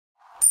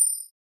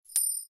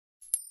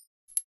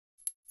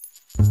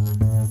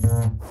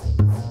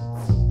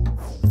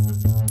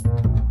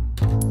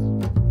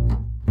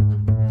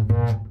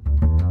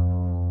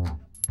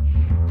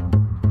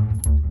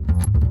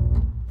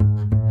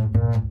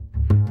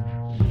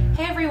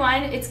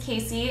everyone, it's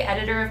Casey,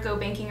 editor of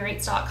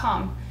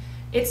GoBankingRates.com.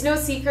 It's no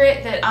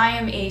secret that I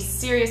am a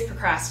serious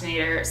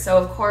procrastinator, so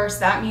of course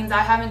that means I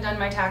haven't done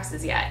my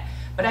taxes yet.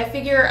 But I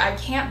figure I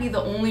can't be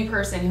the only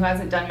person who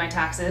hasn't done my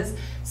taxes,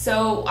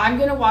 so I'm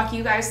going to walk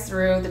you guys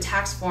through the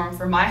tax form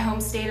for my home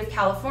state of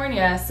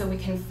California so we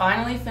can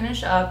finally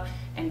finish up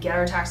and get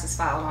our taxes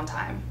filed on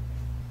time.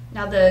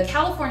 Now, the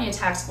California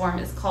tax form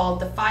is called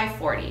the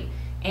 540,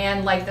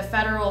 and like the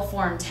federal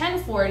form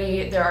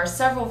 1040, there are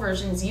several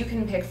versions you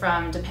can pick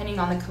from depending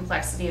on the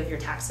complexity of your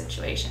tax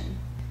situation.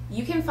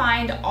 You can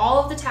find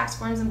all of the tax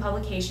forms and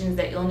publications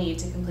that you'll need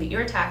to complete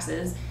your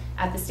taxes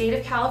at the State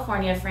of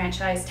California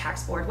Franchise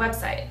Tax Board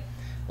website.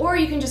 Or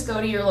you can just go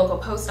to your local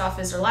post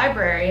office or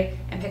library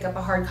and pick up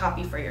a hard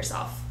copy for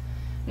yourself.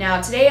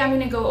 Now today I'm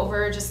going to go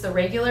over just the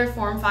regular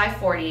Form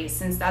 540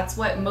 since that's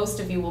what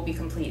most of you will be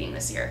completing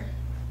this year.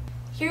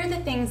 Here are the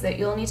things that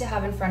you'll need to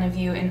have in front of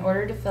you in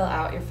order to fill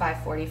out your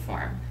 540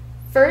 form.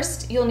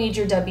 First, you'll need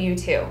your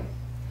W-2.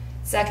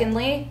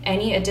 Secondly,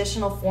 any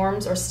additional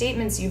forms or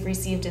statements you've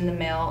received in the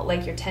mail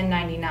like your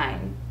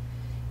 1099.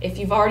 If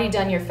you've already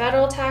done your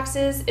federal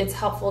taxes, it's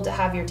helpful to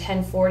have your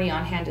 1040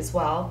 on hand as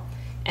well.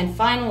 And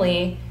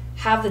finally,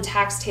 have the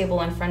tax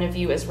table in front of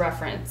you as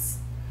reference.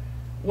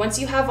 Once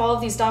you have all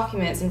of these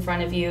documents in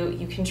front of you,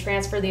 you can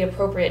transfer the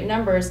appropriate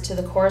numbers to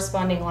the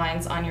corresponding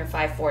lines on your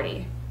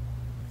 540.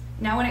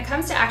 Now, when it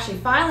comes to actually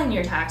filing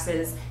your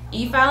taxes,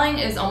 e-filing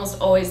is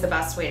almost always the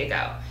best way to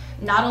go.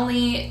 Not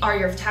only are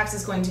your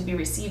taxes going to be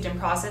received and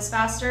processed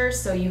faster,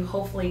 so you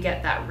hopefully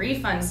get that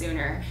refund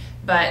sooner,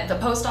 but the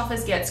post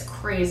office gets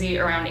crazy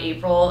around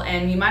April,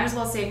 and you might as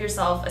well save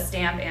yourself a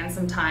stamp and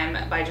some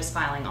time by just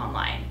filing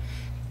online.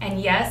 And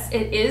yes,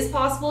 it is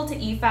possible to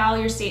e-file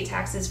your state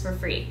taxes for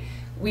free.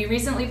 We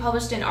recently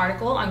published an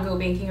article on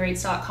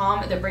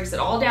GoBankingRates.com that breaks it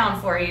all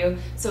down for you,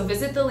 so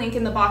visit the link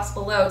in the box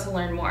below to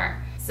learn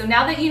more. So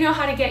now that you know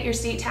how to get your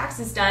state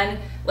taxes done,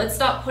 let's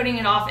stop putting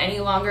it off any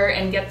longer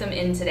and get them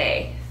in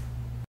today.